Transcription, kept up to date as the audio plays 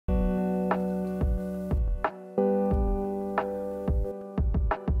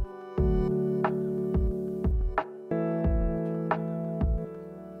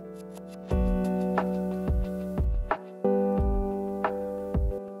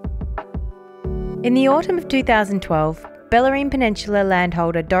In the autumn of 2012, Bellarine Peninsula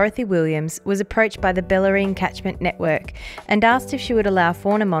landholder Dorothy Williams was approached by the Bellarine Catchment network and asked if she would allow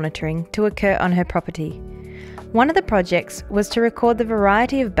fauna monitoring to occur on her property. One of the projects was to record the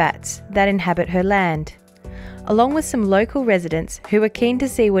variety of bats that inhabit her land. Along with some local residents who were keen to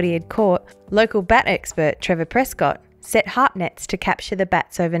see what he had caught, local bat expert Trevor Pescott set harp nets to capture the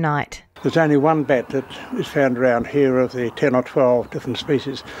bats overnight. There's only one bat that is found around here of the 10 or 12 different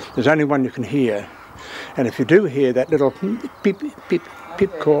species. There's only one you can hear. And if you do hear that little beep, beep,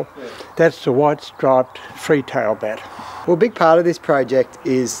 beep call, that's the white-striped free-tail bat. Well, a big part of this project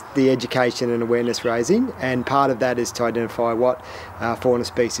is the education and awareness raising, and part of that is to identify what fauna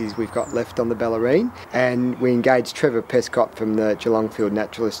species we've got left on the Bellarine. And we engaged Trevor Pescott from the Geelong Field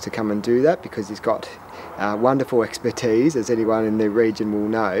Naturalist to come and do that because he's got wonderful expertise, as anyone in the region will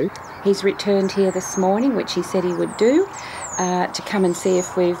know. He's returned here this morning, which he said he would do, to come and see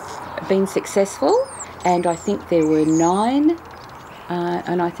if we've been successful. And I think there were 9,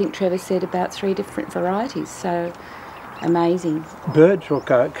 and I think Trevor said about 3 different varieties, so amazing. Birds will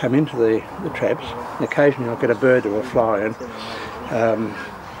come into the traps. Occasionally you'll get a bird that will fly in.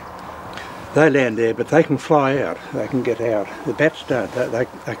 They land there, but they can fly out, they can get out. The bats don't,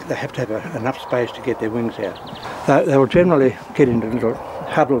 they have to have enough space to get their wings out. They will generally get into little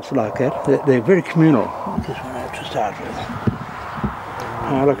huddles like that. They're very communal, to start with.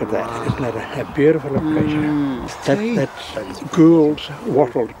 Oh, look at that, isn't that a beautiful picture? That's Gould's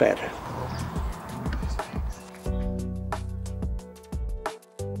wattled bat.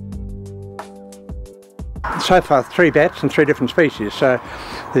 So far 3 bats and 3 different species. So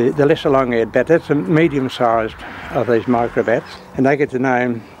the lesser long-eared bat, that's a medium-sized of these microbats, and they get the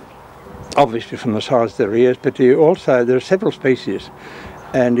name obviously from the size of their ears, but there are several species,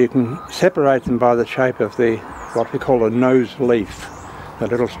 and you can separate them by the shape of what we call a nose leaf, the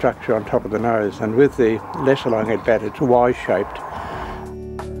little structure on top of the nose, and with the lesser long-eared bat it's Y-shaped.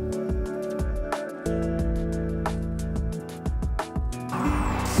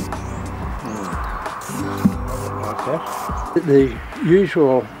 The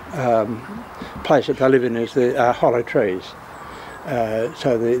usual place that they live in is the hollow trees.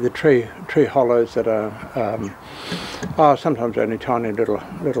 So the tree hollows that are sometimes only tiny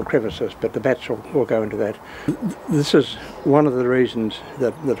little crevices, but the bats will go into that. This is one of the reasons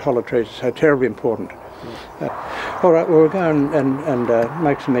that hollow trees are so terribly important. All right, we'll go and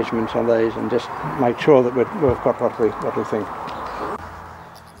make some measurements on these and just make sure that we've got what we think.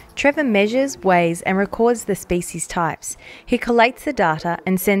 Trevor measures, weighs and records the species types. He collates the data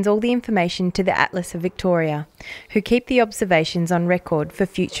and sends all the information to the Atlas of Victoria, who keep the observations on record for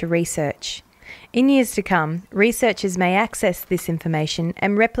future research. In years to come, researchers may access this information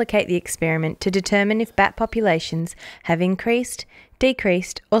and replicate the experiment to determine if bat populations have increased,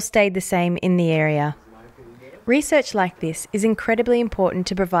 decreased or stayed the same in the area. Research like this is incredibly important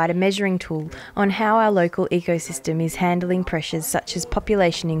to provide a measuring tool on how our local ecosystem is handling pressures such as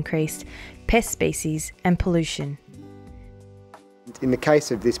population increase, pest species and pollution. In the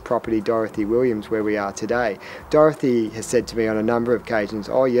case of this property, Dorothy Williams, where we are today, Dorothy has said to me on a number of occasions,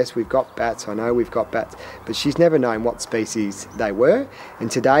 oh yes, we've got bats, I know we've got bats, but she's never known what species they were. And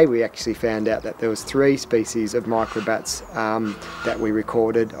today we actually found out that there was 3 species of microbats that we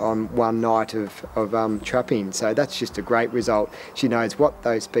recorded on one night of trapping. So that's just a great result. She knows what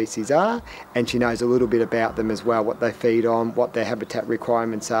those species are, and she knows a little bit about them as well, what they feed on, what their habitat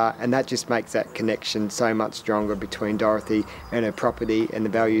requirements are, and that just makes that connection so much stronger between Dorothy and her property and the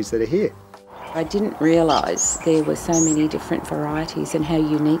values that are here. I didn't realise there were so many different varieties and how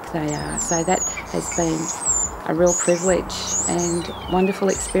unique they are, so that has been a real privilege and wonderful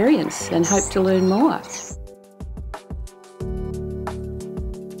experience, and hope to learn more.